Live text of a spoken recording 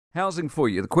Housing for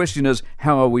you. The question is,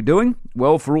 how are we doing?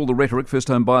 Well, for all the rhetoric,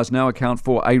 first-home buyers now account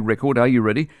for a record, are you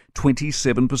ready,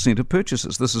 27% of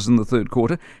purchases. This is in the third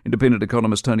quarter. Independent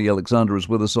economist Tony Alexander is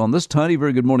with us on this. Tony,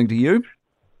 very good morning to you.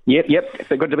 Yep. It's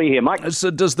good to be here, Mike. So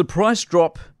does the price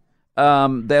drop,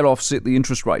 that offset the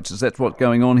interest rates? Is that what's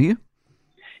going on here?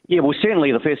 Yeah, well,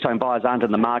 certainly the first-home buyers aren't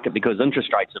in the market because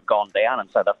interest rates have gone down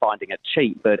and so they're finding it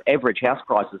cheap. But average house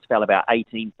prices fell about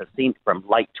 18% from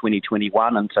late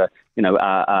 2021 into,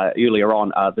 earlier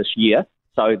on this year.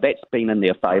 So that's been in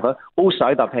their favour.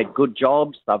 Also, they've had good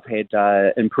jobs. They've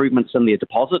had improvements in their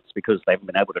deposits because they haven't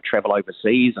been able to travel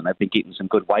overseas and they've been getting some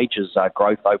good wages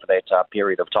growth over that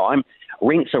period of time.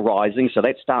 Rents are rising, so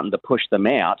that's starting to push them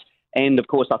out. And, of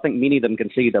course, I think many of them can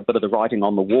see a bit of the writing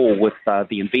on the wall with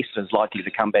the investors likely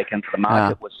to come back into the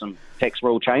market with some tax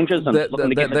rule changes. And that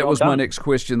was my next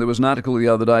question. There was an article the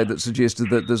other day that suggested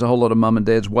that there's a whole lot of mum and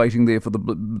dads waiting there for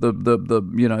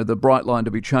the bright line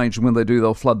to be changed, and when they do,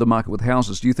 they'll flood the market with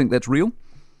houses. Do you think that's real?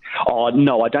 Oh,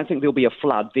 no, I don't think there'll be a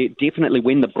flood. Definitely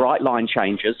when the bright line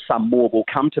changes, some more will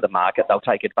come to the market. They'll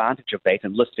take advantage of that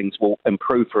and listings will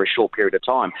improve for a short period of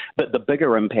time. But the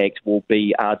bigger impact will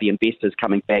be the investors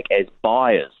coming back as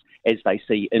buyers as they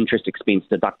see interest expense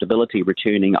deductibility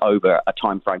returning over a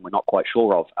time frame we're not quite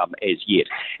sure of as yet.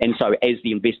 And so as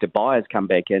the investor buyers come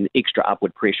back in, extra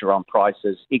upward pressure on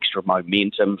prices, extra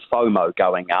momentum, FOMO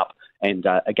going up. And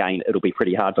again, it'll be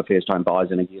pretty hard for first-home buyers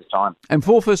in a year's time. And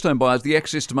for first-home buyers, the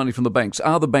access to money from the banks,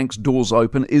 are the banks' doors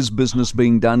open? Is business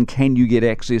being done? Can you get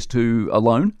access to a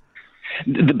loan?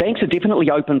 The banks are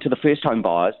definitely open to the first-home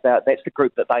buyers. That's the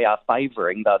group that they are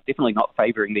favouring. They're definitely not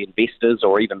favouring the investors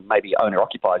or even maybe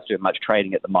owner-occupiers doing much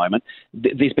trading at the moment.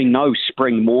 There's been no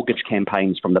spring mortgage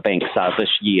campaigns from the banks this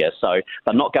year, so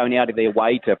they're not going out of their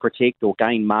way to protect or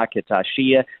gain market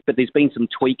share, but there's been some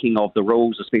tweaking of the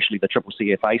rules, especially the triple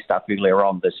CFA stuff earlier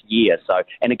on this year. So,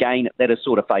 and again, that has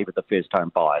sort of favoured the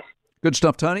first-home buyers. Good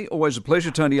stuff, Tony. Always a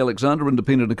pleasure. Tony Alexander,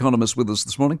 independent economist, with us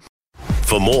this morning.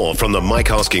 For more from the Mike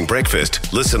Hosking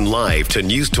Breakfast, listen live to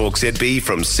News Talk ZB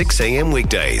from 6 a.m.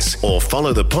 weekdays or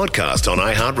follow the podcast on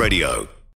iHeartRadio.